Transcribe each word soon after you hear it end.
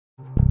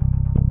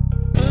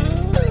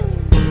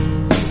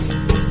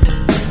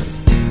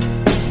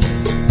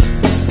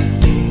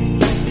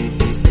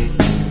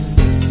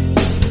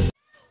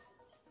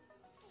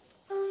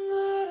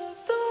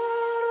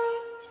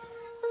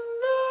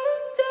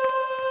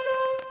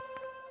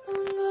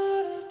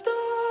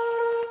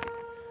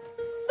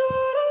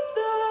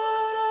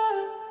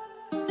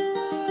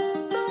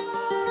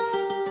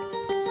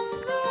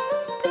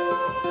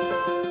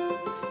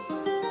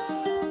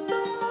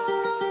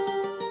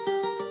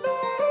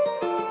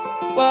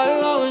Why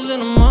you always in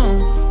the mood?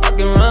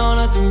 Walking around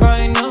acting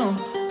right now.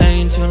 I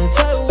ain't tryna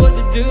tell you what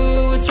to do,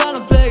 we're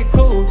tryna play it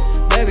cool.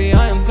 Baby,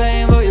 I am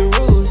playing by your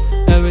rules.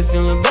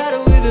 Everything look better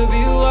with a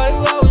view. Why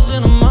you always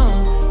in the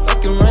mood?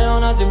 Walking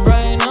around acting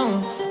right now.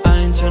 I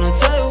ain't tryna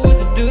tell you what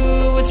to do,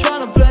 we're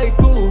tryna play it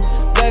cool.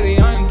 Baby,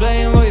 I ain't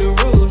playing by your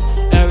rules.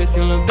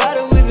 Everything look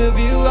better with a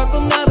view. I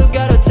could never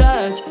get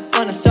attached.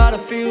 When I start to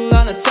feel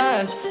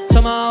unattached,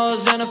 somehow I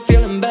was in a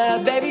feeling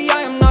bad. Baby,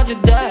 I am not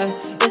your dad.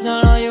 It's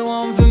not all you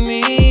want from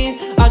me,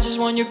 I just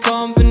want your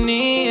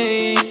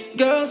company.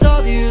 Girls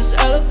obvious,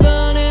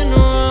 elephant in the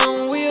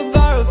room. We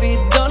about our feet,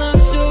 don't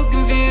act so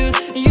confused.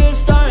 You're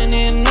starting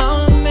it,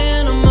 now I'm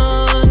in a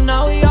mood.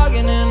 Now we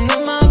arguing in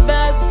my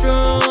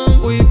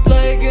bedroom. We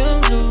play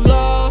games of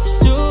love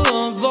to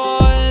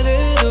avoid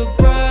the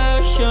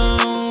depression.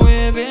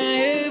 We've been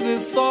here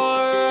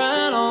before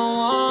and I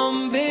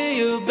won't be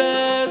your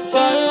bed.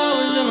 Why you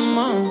always in the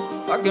mood?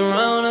 Walking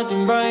around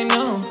acting right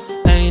now.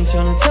 I ain't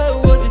tryna tell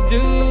you what to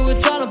do, we're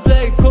tryna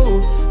play it cool.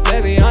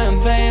 Baby, I am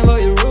playing by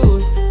your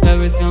rules.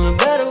 Everything look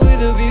better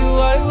with a view.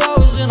 Why you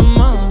always in the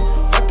mood?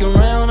 Walking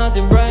around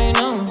acting right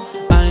now.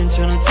 I ain't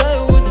tryna tell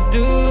you what to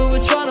do,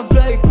 we're tryna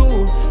play it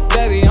cool.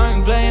 Baby, I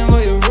ain't playing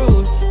by your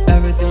rules.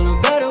 Everything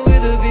look better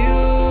with a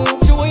view.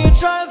 So when you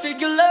try to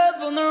figure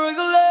love on the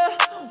regular,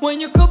 when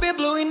you could be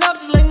blowing up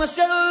just like my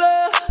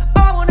cellular,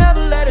 I won't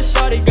ever let a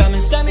shawty come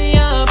and set me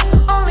up.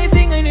 Only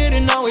thing I need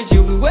to know is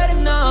you'll be wet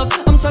enough.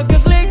 I'm talking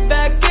slick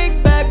back,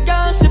 kick back,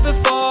 gun sipping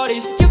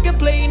 40s. You can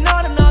play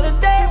not another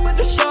day with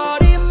a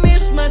shawty.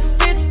 Mismatched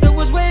fits that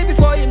was way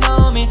before you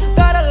know me.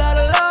 Got a lot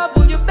of love,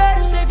 well you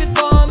better save it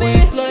for me.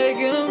 We play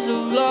games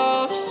of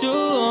love to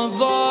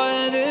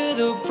avoid the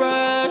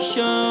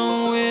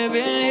depression. We've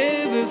been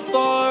here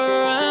before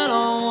and I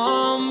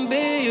won't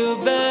be your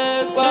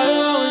bed. Why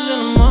you always in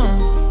the mood?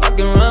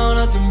 Walking around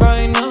acting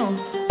right now.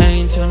 I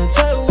ain't tryna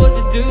tell you what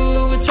to do,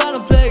 we're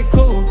tryna play it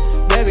cool.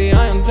 Baby,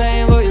 I am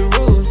playing by your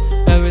rules.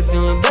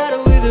 Everything look better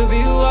with a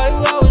view. Why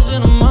you always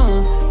in the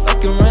mood?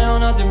 Walking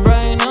around acting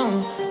right now.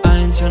 I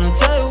ain't tryna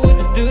tell you what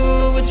to do,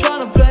 we're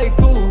tryna play it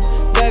cool.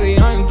 Baby,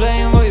 I ain't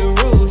playing by your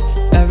rules.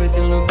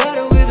 Everything look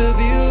better with a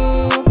view.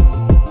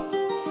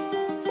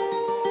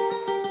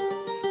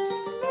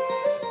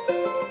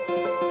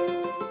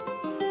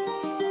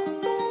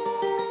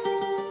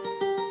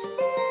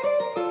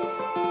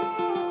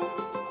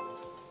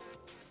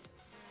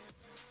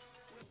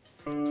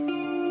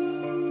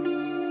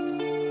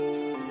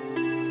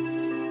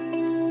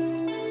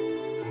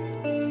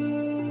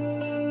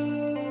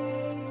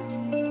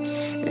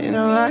 In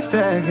a life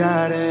that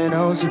got in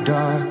oh so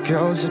dark,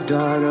 oh so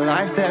dark. A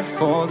life that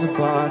falls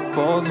apart,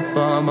 falls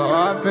apart. My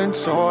heart been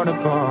torn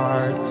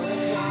apart,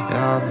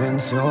 I've been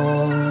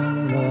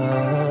torn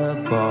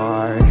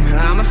apart.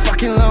 I'm a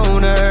fucking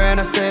loner and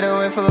I stayed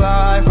away for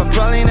life. I'll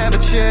probably never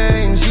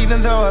change,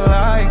 even though I'd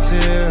like to.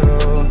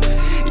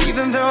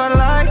 Even though I'd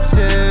like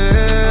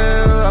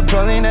to, I'll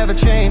probably never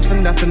change for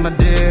nothing, my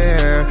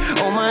dear.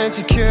 All my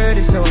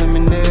insecurities holding me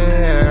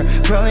near.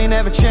 Probably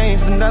never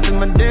change for nothing,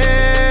 my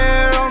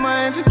dear. All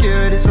my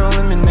insecurities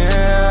holding me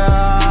near.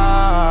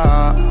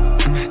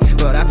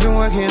 But I've been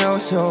working oh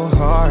so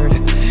hard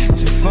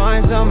to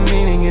find some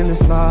meaning in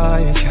this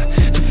life.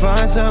 To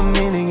find some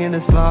meaning in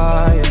this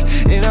life.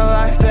 In a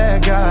life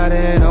that got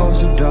in oh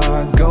so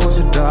dark, oh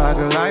so dark.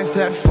 A life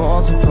that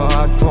falls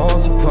apart,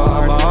 falls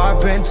apart. My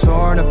heart been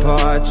torn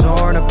apart,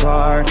 torn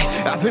apart.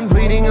 I've been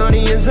bleeding on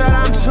the inside,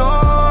 I'm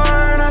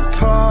torn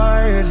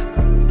apart.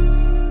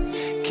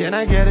 Can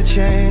I get a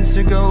chance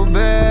to go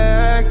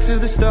back to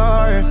the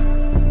start?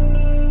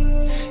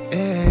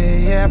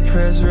 Yeah,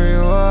 press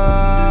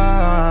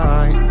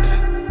rewind.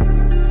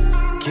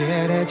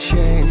 Get a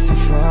chance to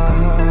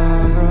find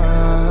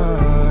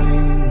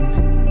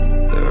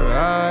the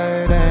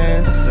right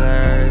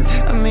answers.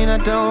 I mean, I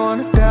don't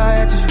wanna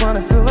die, I just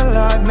wanna feel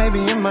alive. Maybe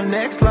in my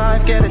next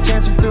life, get a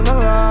chance to feel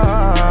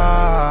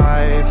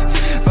alive.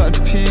 But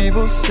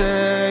people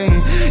say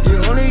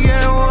you only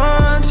get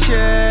one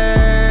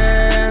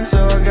chance,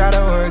 so I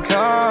gotta work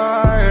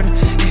hard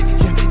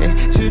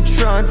to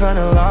try and find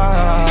a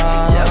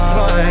light. Yeah,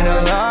 find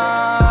a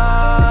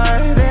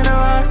light in a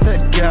life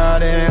that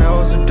got in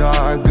oh so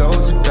dark,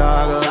 oh so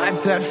dark. A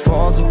life that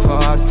falls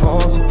apart,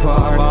 falls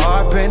apart. My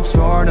heart been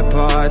torn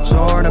apart,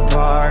 torn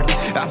apart.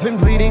 I've been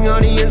bleeding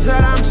on the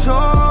inside, I'm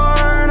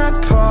torn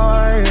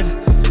apart.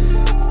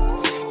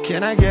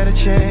 Can I get a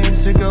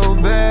chance to go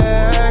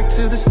back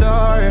to the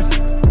start?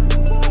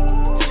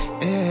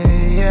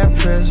 Yeah,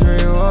 press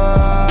rewind.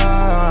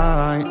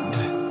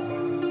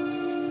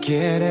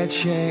 Get a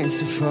chance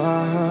to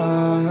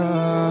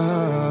find.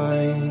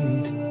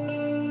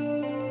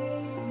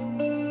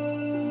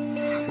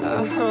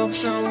 I hope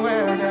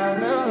somewhere down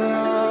the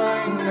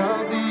line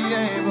I'll be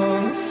able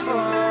to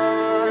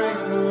find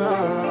the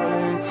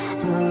light,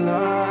 the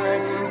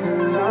light, the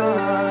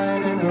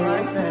light in a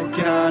life that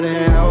got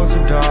in oh so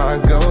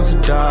dark, oh so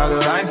dark. A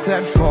life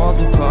that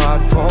falls apart,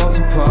 falls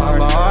apart.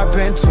 My heart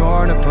been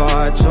torn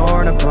apart,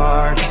 torn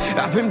apart.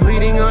 I've been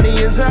bleeding on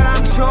the inside,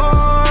 I'm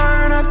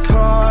torn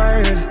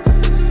apart.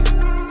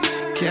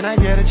 Can I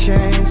get a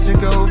chance to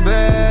go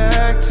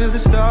back to the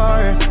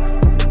start?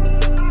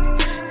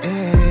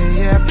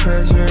 Yeah,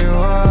 press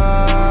rewind.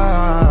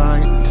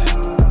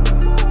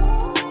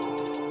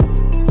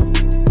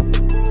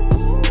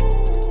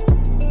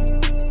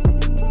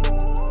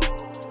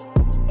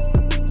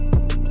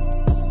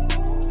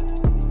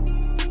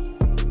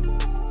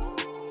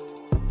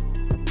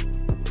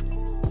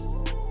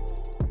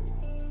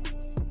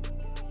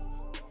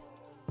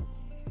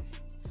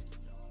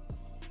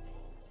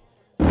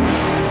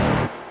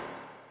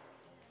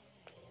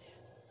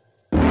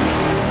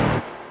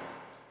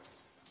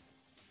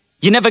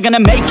 You're never gonna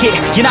make it,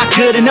 you're not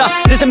good enough.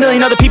 There's a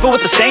million other people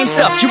with the same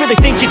stuff. You really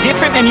think you're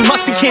different? Man, you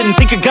must be kidding.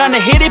 Think you're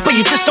gonna hit it, but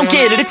you just don't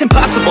get it. It's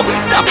impossible,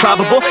 it's not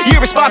probable, you're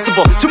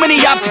irresponsible. Too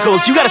many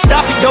obstacles, you gotta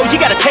stop it, yo. You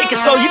gotta take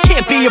it slow, you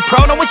can't be a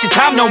pro. Don't waste your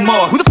time no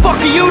more. Who the fuck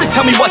are you to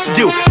tell me what to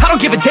do? I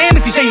don't give a damn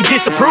if you say you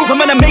disapprove. I'm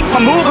gonna make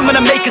my move, I'm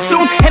gonna make it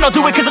soon. And I'll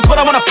do it cause it's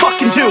what I wanna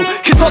fucking do.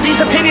 Cause all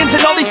these opinions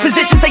and all these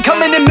positions, they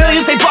come in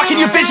millions, they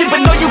blocking your vision. But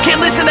no, you can't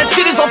listen, that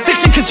shit is all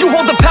fiction. Cause you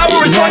hold the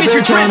power as long as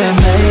you're dreaming.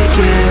 Make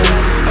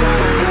it.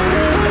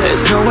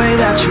 There's no way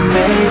that you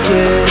make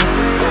it.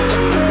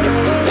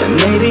 And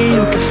maybe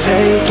you can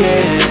fake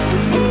it,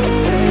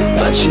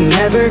 but you're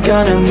never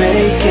gonna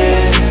make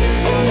it.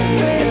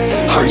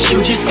 Aren't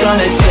you just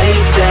gonna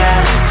take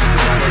that?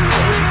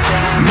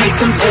 Make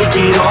them take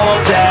it all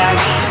back.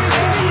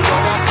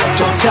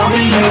 Don't tell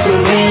me you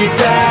believe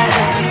that.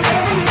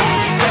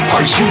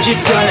 Aren't you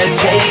just gonna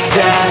take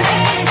that?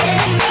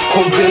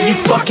 Or will you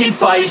fucking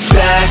fight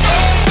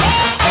back?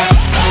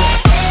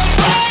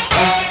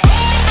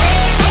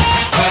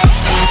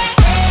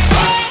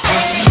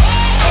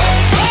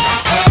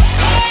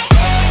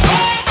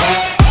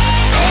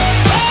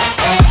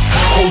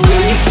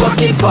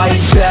 Fucking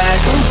fight back.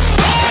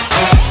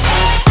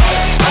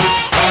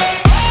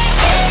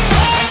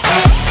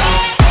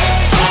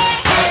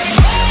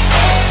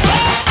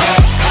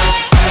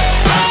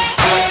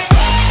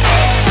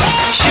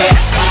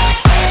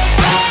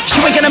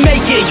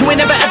 You ain't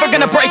never ever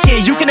gonna break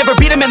it. You can never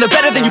beat them and they're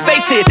better than you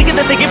face it. Thinking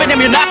that they give a damn,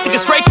 you're not thinking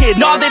straight, kid.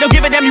 No, they don't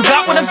give a damn, you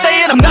got what I'm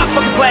saying? I'm not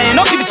fucking playing,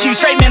 I'll give it to you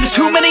straight, man. There's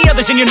too many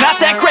others and you're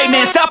not that great,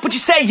 man. Stop what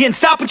you're saying,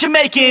 stop what you're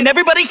making.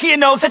 Everybody here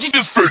knows that you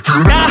just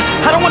faking. Nah,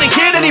 I don't wanna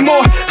hear it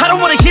anymore, I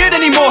don't wanna hear it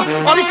anymore.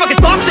 All these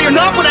fucking thoughts, they are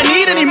not what I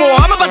need anymore.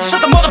 I'm about to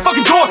shut the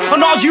motherfucking door on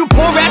all you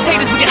poor ass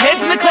haters with your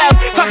heads in the clouds,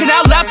 talking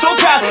out loud so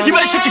proud. You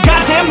better shut your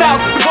goddamn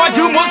mouth before I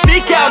do more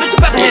speak out. It's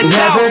about to head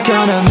south. You're never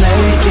gonna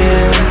make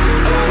it.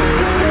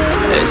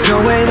 There's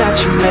no way that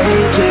you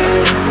make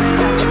it.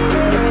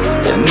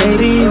 And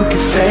maybe you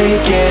can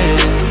fake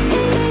it,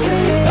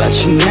 but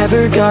you're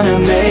never gonna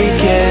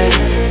make it.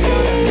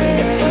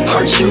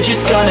 Aren't you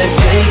just gonna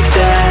take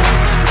that?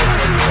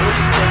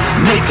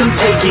 Make them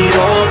take it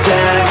all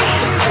back.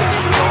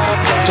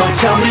 Don't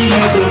tell me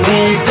you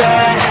believe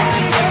that.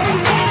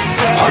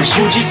 Aren't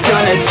you just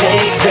gonna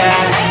take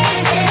that?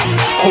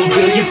 Or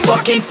will you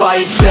fucking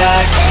fight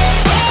back?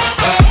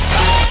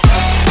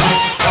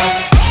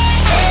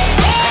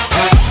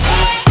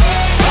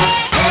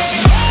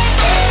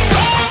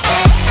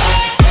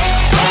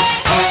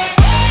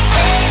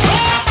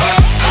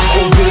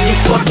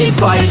 Fucking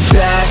fight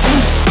back.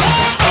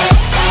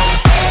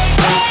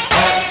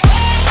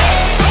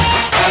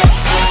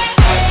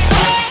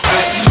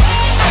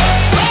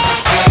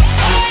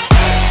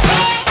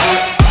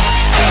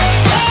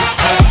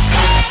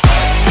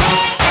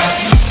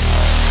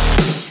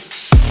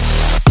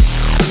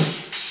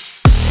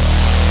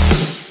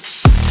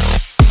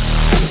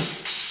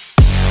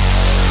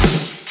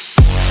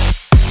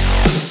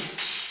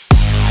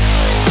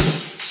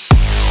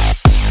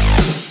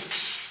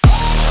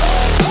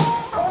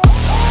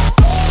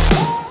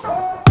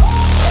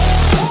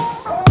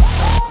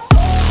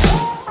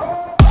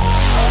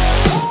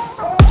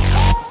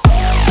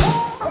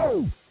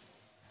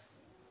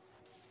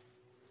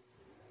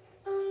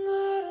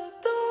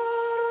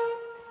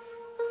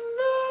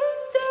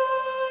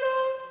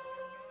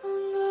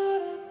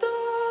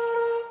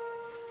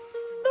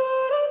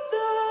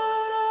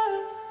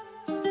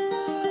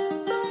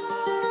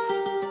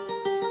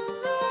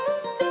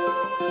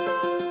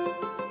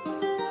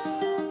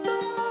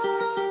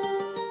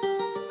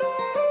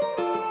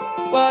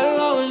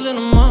 While I was in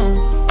the mall,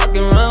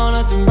 walking around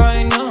acting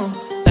right now.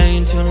 I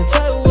ain't tryna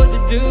tell you what to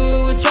do,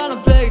 we're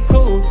tryna play it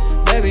cool.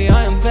 Baby,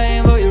 I am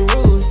playing by your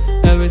rules.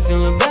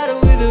 Everything look better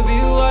with a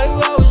view.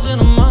 While I was in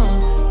the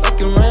mall,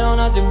 walking around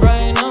acting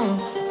right now.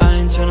 I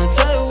ain't tryna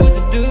tell you what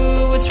to do,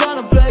 we're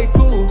tryna play it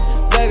cool.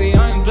 Baby,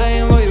 I am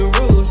playing by your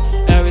rules.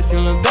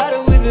 Everything look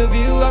better with a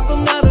view. I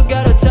could never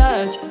get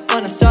attached.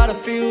 When I start to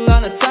feel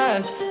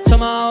unattached,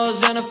 somehow I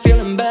was in a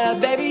feeling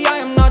bad. Baby, I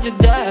am not your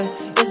dad.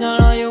 It's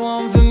not all you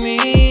want from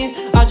me,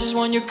 I just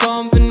want your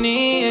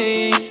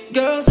company.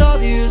 Girls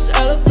obvious,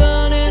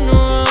 elephant in the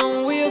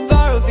room. We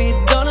about our feet,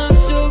 don't act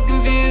so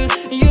confused.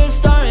 You're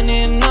starting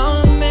it,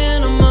 now I'm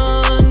in a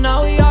month.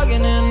 Now we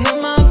arguing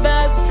in my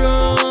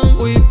bedroom.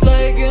 We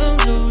play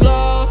games of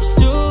love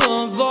to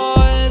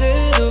avoid the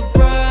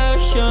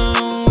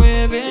depression.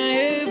 We've been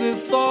here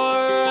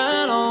before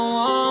and I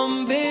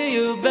won't be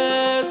your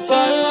best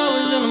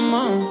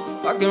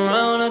fucking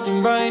around,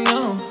 acting right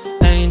now.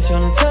 I ain't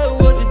tryna tell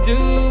you what to do,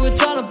 we're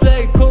tryna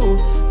play it cool.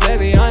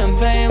 Baby, I am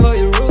playing by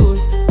your rules.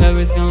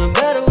 Everything look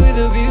better with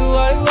a view.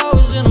 I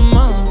was in a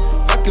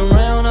mood, fucking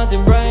around,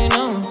 acting right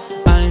now.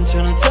 I ain't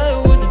tryna tell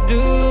you what to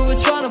do,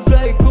 we're tryna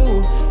play it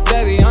cool.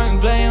 Baby, I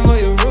ain't playing by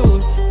your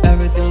rules.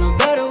 Everything look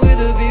better with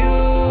a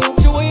view.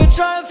 So when you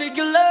try to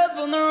figure love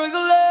on the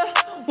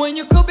regular, when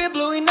you could be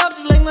blowing up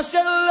just like my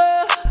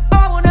cellular,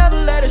 I won't ever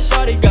let a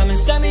shawty got me,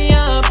 set me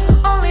up.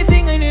 Only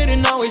thing I need to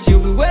know is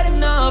you'll be wet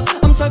enough.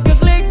 I'm talking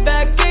slick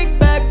back, kick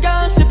back,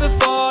 gun sipping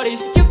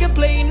 40s. You can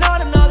play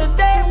not another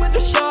day with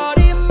a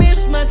shawty. A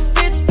mismatched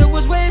fits that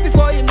was way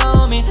before you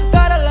know me.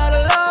 Got a lot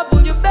of love,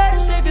 well you better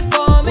save it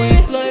for me.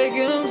 We play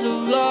games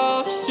of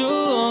love to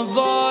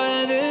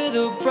avoid the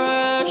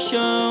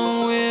depression.